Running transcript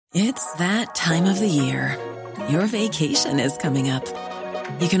It's that time of the year. Your vacation is coming up.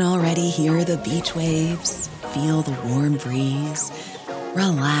 You can already hear the beach waves, feel the warm breeze,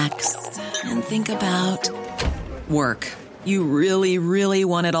 relax, and think about work. You really, really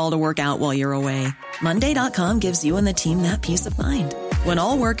want it all to work out while you're away. Monday.com gives you and the team that peace of mind. When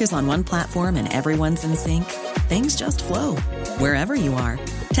all work is on one platform and everyone's in sync, things just flow. Wherever you are,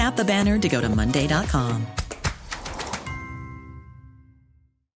 tap the banner to go to Monday.com.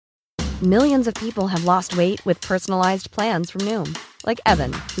 Millions of people have lost weight with personalized plans from Noom. Like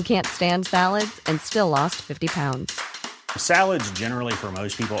Evan, who can't stand salads and still lost 50 pounds. Salads generally for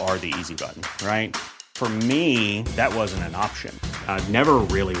most people are the easy button, right? For me, that wasn't an option. I never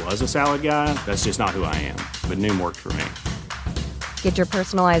really was a salad guy. That's just not who I am. But Noom worked for me. Get your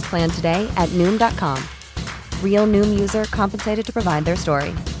personalized plan today at Noom.com. Real Noom user compensated to provide their story.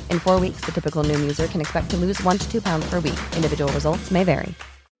 In 4 weeks, the typical Noom user can expect to lose 1 to 2 pounds per week. Individual results may vary.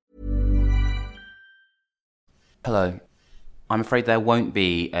 Hello. I'm afraid there won't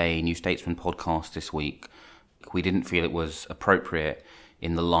be a New Statesman podcast this week. We didn't feel it was appropriate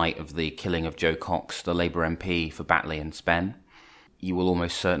in the light of the killing of Jo Cox, the Labour MP for Batley and Spen. You will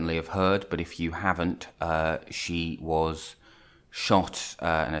almost certainly have heard, but if you haven't, she was shot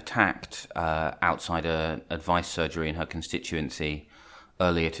and attacked outside an advice surgery in her constituency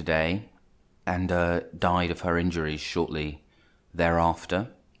earlier today and died of her injuries shortly thereafter.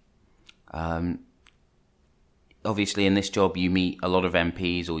 Obviously, in this job, you meet a lot of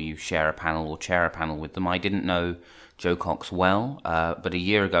MPs or you share a panel or chair a panel with them. I didn't know Jo Cox well, but a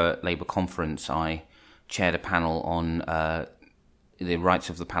year ago at Labour conference, I chaired a panel on the rights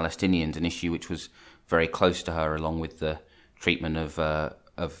of the Palestinians, an issue which was very close to her, along with the treatment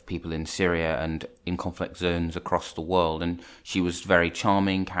of people in Syria and in conflict zones across the world. And she was very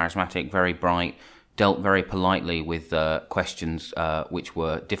charming, charismatic, very bright, dealt very politely with questions which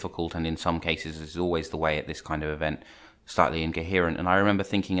were difficult and in some cases, as is always the way at this kind of event, slightly incoherent. And I remember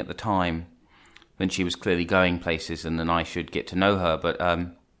thinking at the time, when she was clearly going places and then I should get to know her, but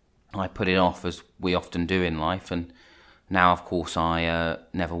I put it off, as we often do in life, and now, of course, I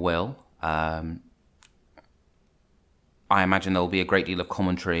never will. I imagine there will be a great deal of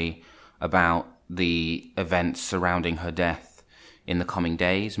commentary about the events surrounding her death in the coming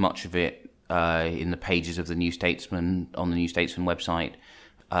days, much of it in the pages of the New Statesman, on the New Statesman website.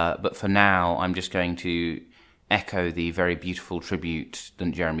 But for now, I'm just going to echo the very beautiful tribute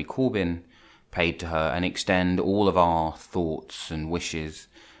that Jeremy Corbyn paid to her and extend all of our thoughts and wishes,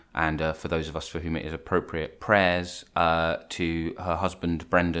 and for those of us for whom it is appropriate, prayers to her husband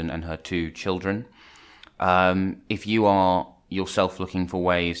Brendan and her 2 children. If you are yourself looking for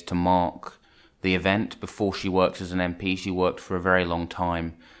ways to mark the event, before she worked as an MP, she worked for a very long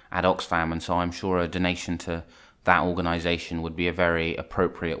time at Oxfam, and so I'm sure a donation to that organisation would be a very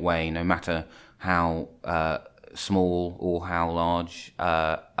appropriate way, no matter how small or how large.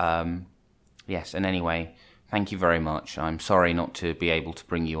 Yes, and anyway, thank you very much. I'm sorry not to be able to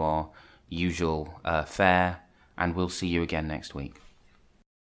bring you our usual fare, and we'll see you again next week.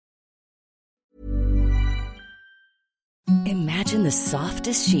 Imagine the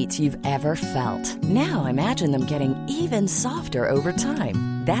softest sheets you've ever felt. Now imagine them getting even softer over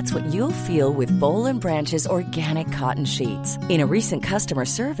time. That's what you'll feel with Boll & Branch's organic cotton sheets. In a recent customer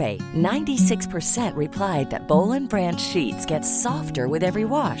survey, 96% replied that Boll & Branch sheets get softer with every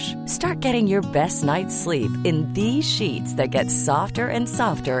wash. Start getting your best night's sleep in these sheets that get softer and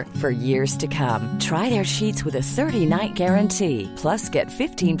softer for years to come. Try their sheets with a 30-night guarantee. Plus, get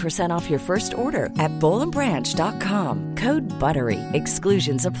 15% off your first order at bollandbranch.com. Code BUTTERY.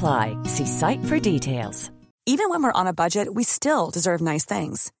 Exclusions apply. See site for details. Even when we're on a budget, we still deserve nice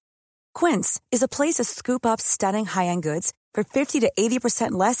things. Quince is a place to scoop up stunning high-end goods for 50 to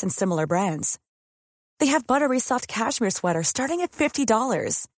 80% less than similar brands. They have buttery soft cashmere sweaters starting at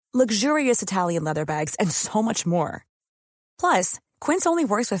 $50, luxurious Italian leather bags, and so much more. Plus, Quince only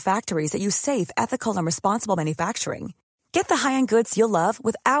works with factories that use safe, ethical, and responsible manufacturing. Get the high-end goods you'll love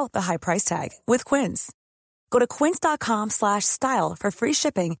without the high price tag with Quince. Go to quince.com/style for free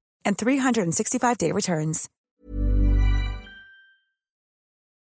shipping and 365-day returns.